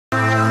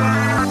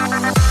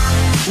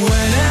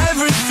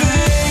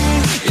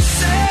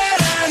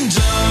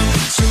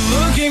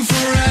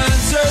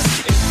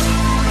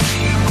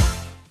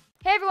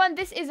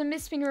this is a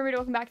MissPinkMermaid.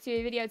 Welcome back to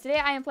a video. Today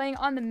I am playing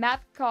on the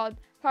map called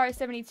Par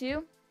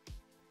 72.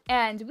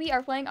 And we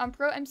are playing on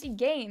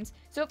ProMCGames.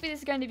 So hopefully this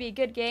is going to be a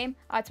good game.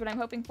 That's what I'm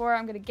hoping for.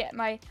 I'm going to get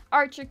my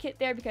archer kit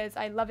there because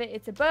I love it.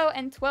 It's a bow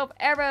and 12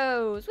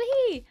 arrows.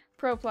 Whee!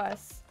 Pro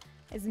Plus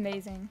is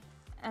amazing.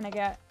 And I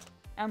got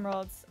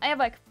emeralds. I have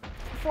like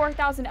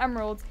 4,000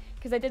 emeralds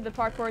because I did the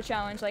parkour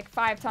challenge like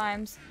 5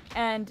 times.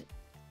 And,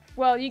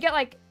 well, you get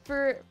like,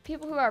 for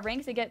people who are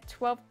ranked, they get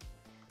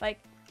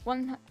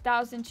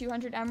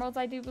 1,200 emeralds,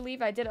 I do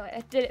believe. I did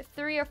it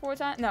 3 or 4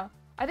 times. No,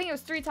 I think it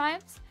was 3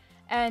 times.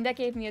 And that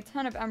gave me a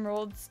ton of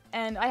emeralds.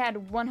 And I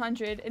had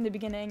 100 in the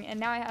beginning. And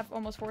now I have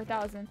almost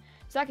 4,000.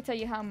 So I can tell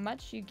you how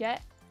much you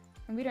get.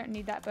 And we don't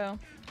need that bow.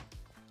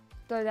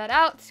 Throw that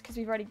out because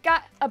we've already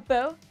got a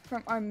bow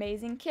from our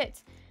amazing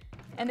kit.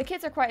 And the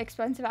kits are quite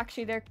expensive,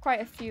 actually. They're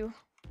quite a few.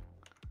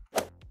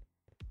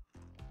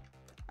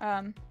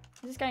 Is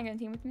this guy gonna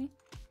team with me?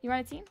 You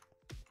want a team?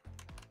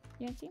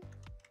 You want a team?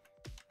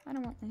 I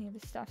don't want any of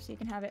this stuff, so you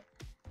can have it.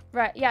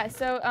 Right, yeah,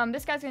 so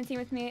this guy's gonna team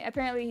with me.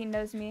 Apparently he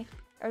knows me,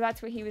 or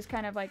that's what he was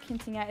kind of like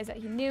hinting at, is that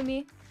he knew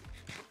me.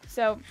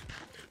 So,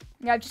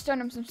 yeah, I've just thrown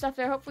him some stuff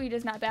there. Hopefully he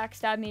does not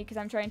backstab me because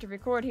I'm trying to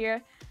record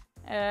here.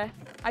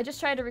 I just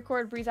tried to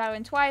record Breeze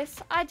Island twice.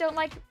 I don't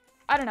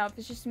know if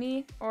it's just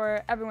me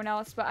or everyone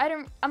else, but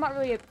I'm not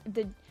really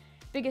the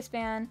biggest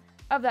fan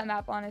of that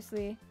map,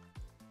 honestly.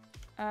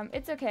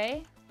 It's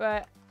okay,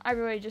 but I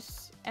really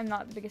just am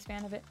not the biggest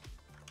fan of it.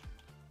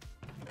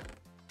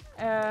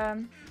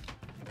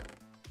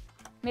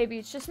 Maybe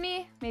it's just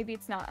me, maybe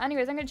it's not.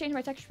 Anyways, I'm gonna change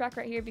my texture pack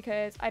right here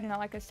because I do not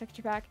like this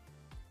texture pack.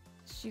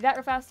 Let's do that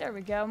real fast. There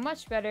we go,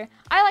 much better.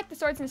 I like the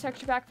swords in the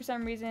texture pack for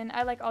some reason.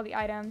 I like all the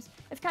items.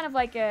 It's kind of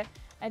like I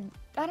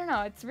don't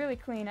know, it's really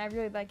clean. I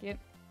really like it.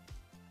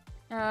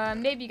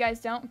 Maybe you guys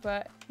don't,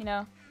 but, you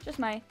know, just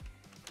my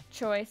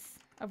choice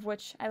of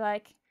which I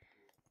like.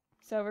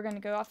 So we're gonna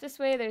go off this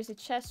way. There's a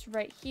chest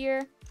right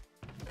here.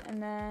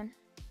 And then,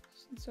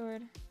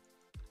 sword.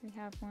 We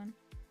have one.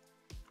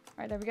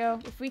 Alright, there we go.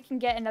 If we can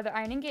get another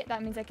iron ingot,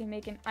 that means I can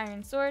make an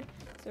iron sword.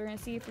 So we're gonna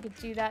see if we could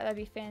do that. That'd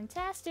be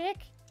fantastic.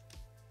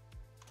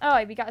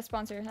 Oh, we got a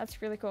sponsor.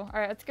 That's really cool.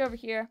 Alright, let's go over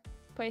here.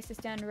 Place this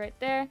down right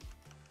there.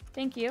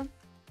 Thank you.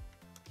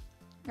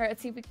 Alright,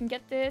 let's see if we can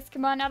get this.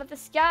 Come on, out of the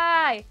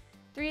sky!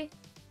 3,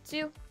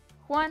 2,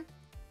 1,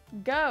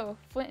 go!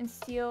 Flint and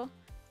steel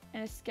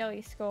and a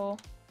skelly skull.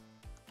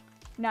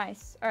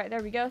 Nice. Alright,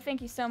 there we go.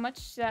 Thank you so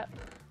much to that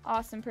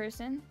awesome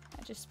person.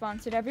 I just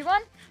sponsored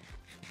everyone.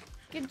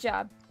 Good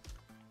job.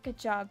 Good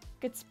job.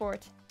 Good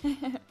sport.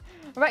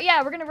 Right,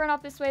 yeah, we're gonna run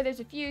off this way. There's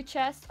a few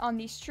chests on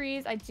these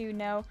trees. I do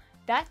know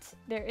that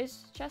there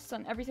is chests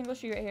on every single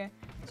tree right here.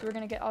 So we're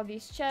gonna get all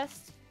these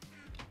chests.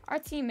 Our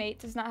teammate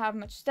does not have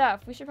much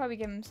stuff. We should probably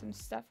give him some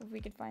stuff if we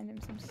could find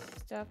him some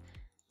stuff.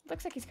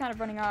 Looks like he's kind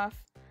of running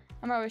off.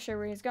 I'm not really sure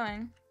where he's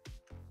going.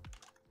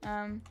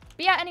 But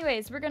yeah,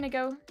 anyways, we're gonna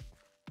go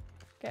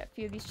get a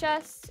few of these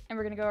chests, and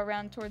we're gonna go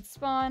around towards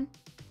spawn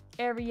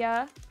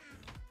area,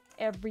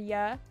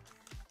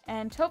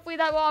 and hopefully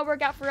that will all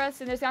work out for us.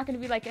 And there's not gonna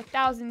be like a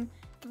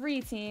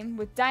 1,003 team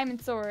with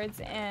diamond swords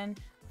and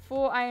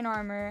full iron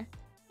armor,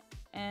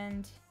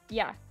 and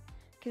yeah,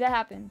 because that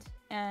happened,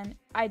 and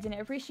I didn't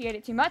appreciate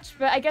it too much.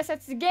 But I guess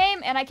that's the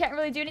game, and I can't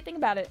really do anything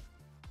about it.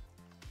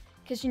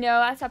 Because, you know,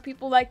 that's how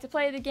people like to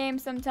play the game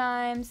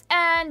sometimes.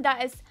 And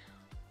that is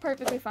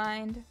perfectly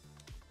fine.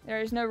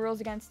 There is no rules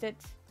against it.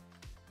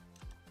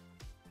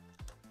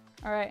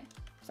 Alright.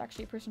 There's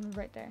actually a person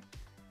right there.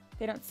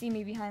 They don't see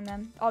me behind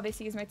them. All they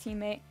see is my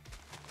teammate.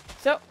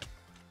 So.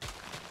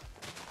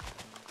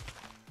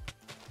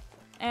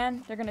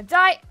 And they're going to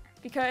die.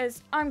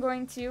 Because I'm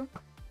going to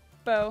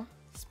bow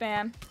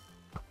spam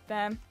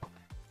them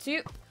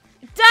to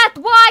death.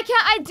 Why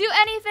can't I do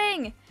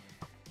anything?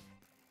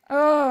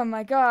 Oh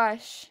my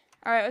gosh.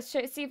 Alright, let's see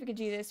if we could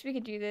do this. We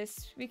could do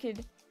this. We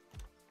could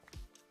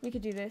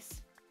do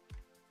this.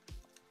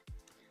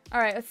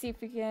 Alright, let's see if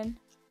we can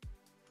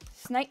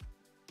snipe.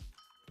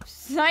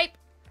 Snipe.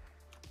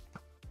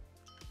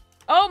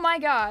 Oh my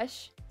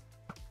gosh.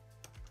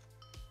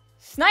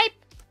 Snipe.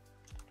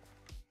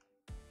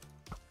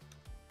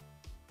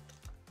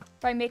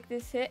 If I make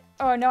this hit.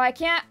 Oh no, I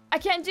can't. I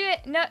can't do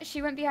it. No,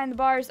 she went behind the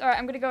bars. Alright,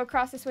 I'm gonna go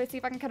across this way, see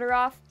if I can cut her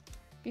off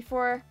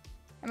before.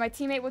 And my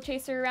teammate will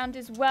chase her around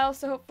as well,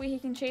 so hopefully he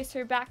can chase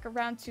her back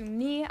around to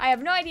me. I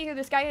have no idea who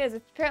this guy is.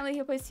 Apparently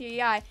he plays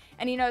TEI,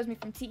 and he knows me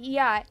from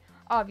TEI,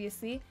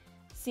 obviously,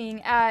 seeing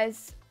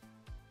as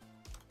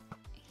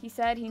he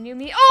said he knew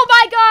me. Oh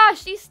my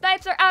gosh! These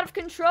snipes are out of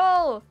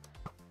control!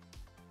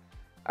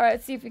 Alright,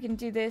 let's see if we can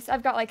do this.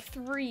 I've got like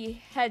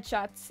 3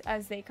 headshots,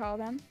 as they call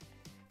them.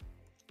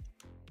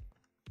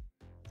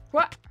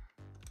 What?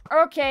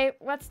 Okay,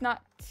 let's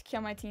not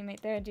kill my teammate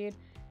there, dude.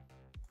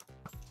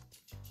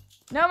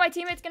 No, my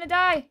teammate's gonna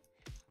die.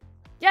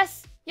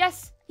 Yes,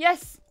 yes,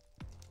 yes.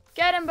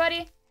 Get him,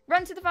 buddy.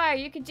 Run to the fire.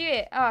 You can do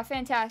it. Oh,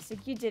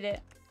 fantastic. You did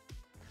it.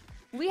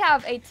 We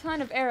have a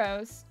ton of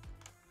arrows.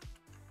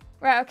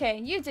 Right, okay.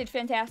 You did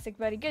fantastic,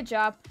 buddy. Good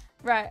job.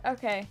 Right,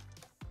 okay.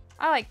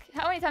 How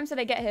many times did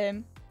I get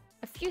him?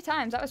 a few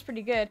times. That was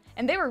pretty good.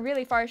 And they were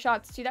really far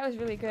shots, too. That was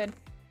really good.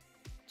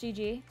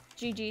 GG.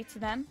 GG to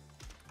them.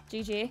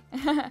 GG.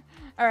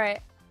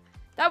 Alright.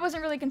 That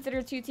wasn't really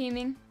considered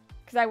two-teaming,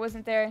 because I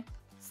wasn't there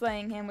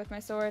slaying him with my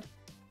sword.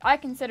 I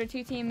consider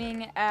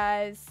two-teaming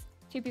as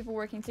two people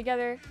working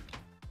together,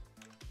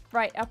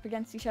 right up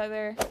against each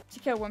other, to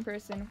kill one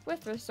person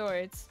with their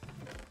swords.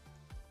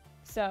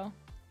 So,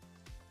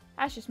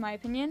 that's just my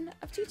opinion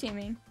of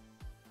two-teaming.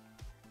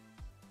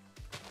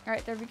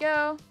 Alright, there we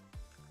go.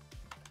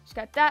 Just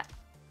got that.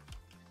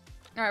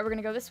 Alright, we're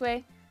going to go this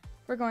way.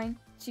 We're going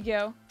to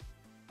go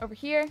over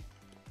here.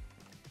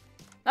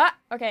 Ah!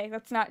 Okay,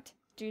 let's not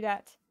do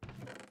that.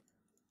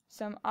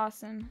 Some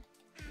awesome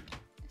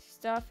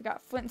stuff. We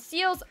got flint and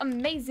steels.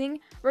 Amazing.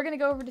 We're going to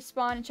go over to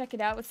spawn and check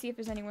it out. Let's see if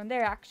there's anyone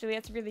there, actually.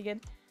 That's a really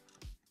good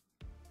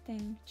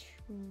thing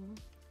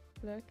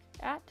to look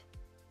at.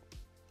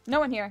 No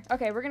one here.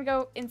 Okay, we're going to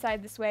go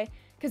inside this way.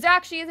 Because there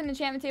actually is an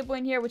enchantment table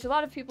in here, which a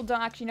lot of people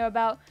don't actually know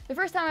about. The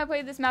first time I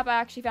played this map, I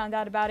actually found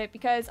out about it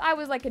because I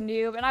was like a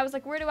noob. And I was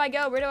like, where do I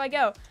go? Where do I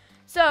go?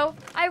 So,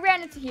 I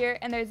ran into here,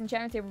 and there's an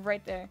enchantment table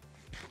right there.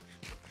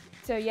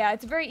 So yeah,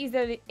 it's very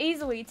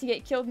easily to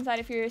get killed inside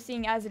of here,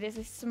 seeing as it is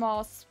a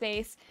small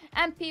space.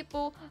 And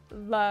people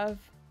love,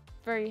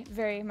 very,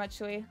 very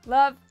muchly,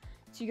 love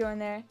to go in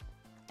there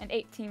and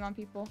 8-team on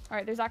people.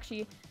 Alright, there's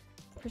actually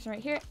a person right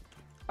here.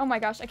 Oh my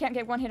gosh, I can't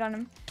get one hit on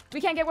him.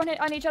 We can't get one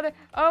hit on each other.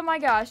 Oh my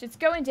gosh, it's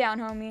going down,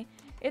 homie.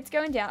 It's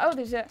going down. Oh,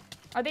 there's a...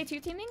 Are they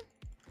two-teaming?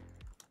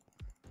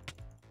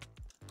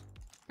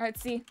 Alright,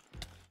 let's see.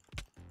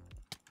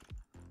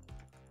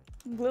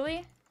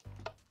 Lily?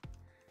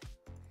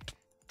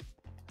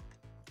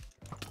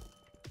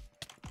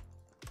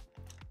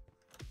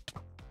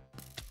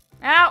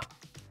 Ow!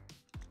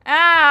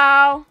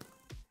 Ow!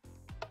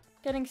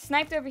 Getting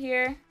sniped over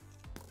here.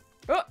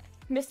 Oh!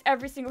 Missed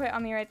every single hit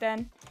on me right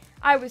then.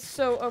 I was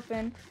so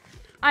open.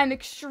 I'm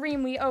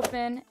extremely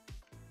open.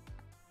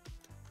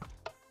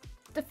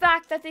 The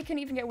fact that they couldn't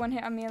even get one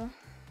hit on me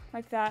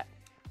like that.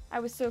 I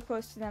was so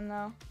close to them,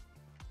 though.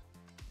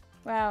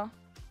 Wow.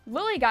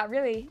 Lily got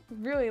really,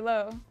 really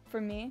low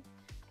from me.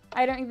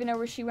 I don't even know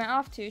where she went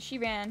off to. She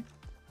ran.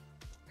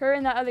 Her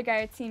and that other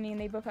guy are teaming,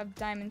 and they both have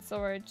diamond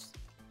swords.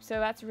 So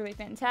that's really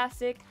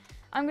fantastic.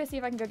 I'm going to see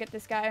if I can go get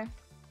this guy.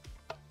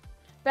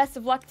 Best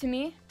of luck to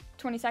me.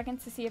 20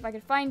 seconds to see if I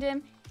can find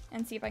him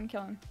and see if I can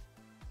kill him.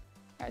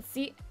 Alright,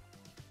 see.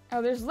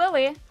 Oh, there's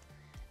Lily.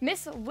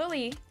 Miss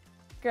Lily.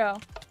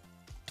 Girl.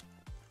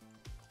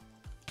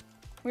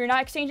 We're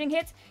not exchanging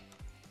hits.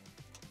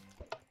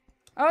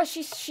 Oh,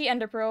 she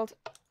ender pearled.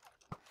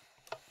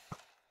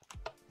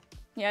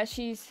 Yeah,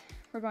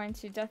 we're going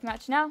to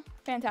deathmatch now.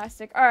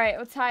 Fantastic. Alright,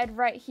 let's hide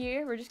right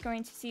here. We're just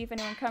going to see if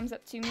anyone comes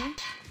up to me.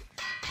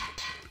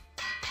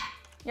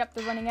 Yep,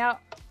 they're running out.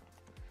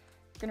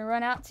 Gonna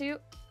run out too.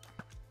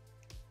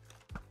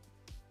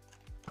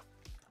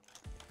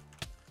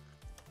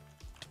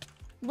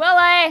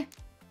 Lily!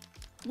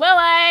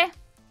 Lily!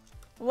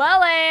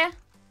 Lily!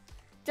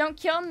 Don't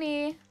kill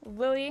me,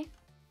 Lily.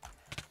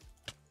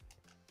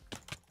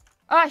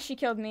 Oh, she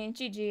killed me.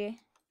 GG.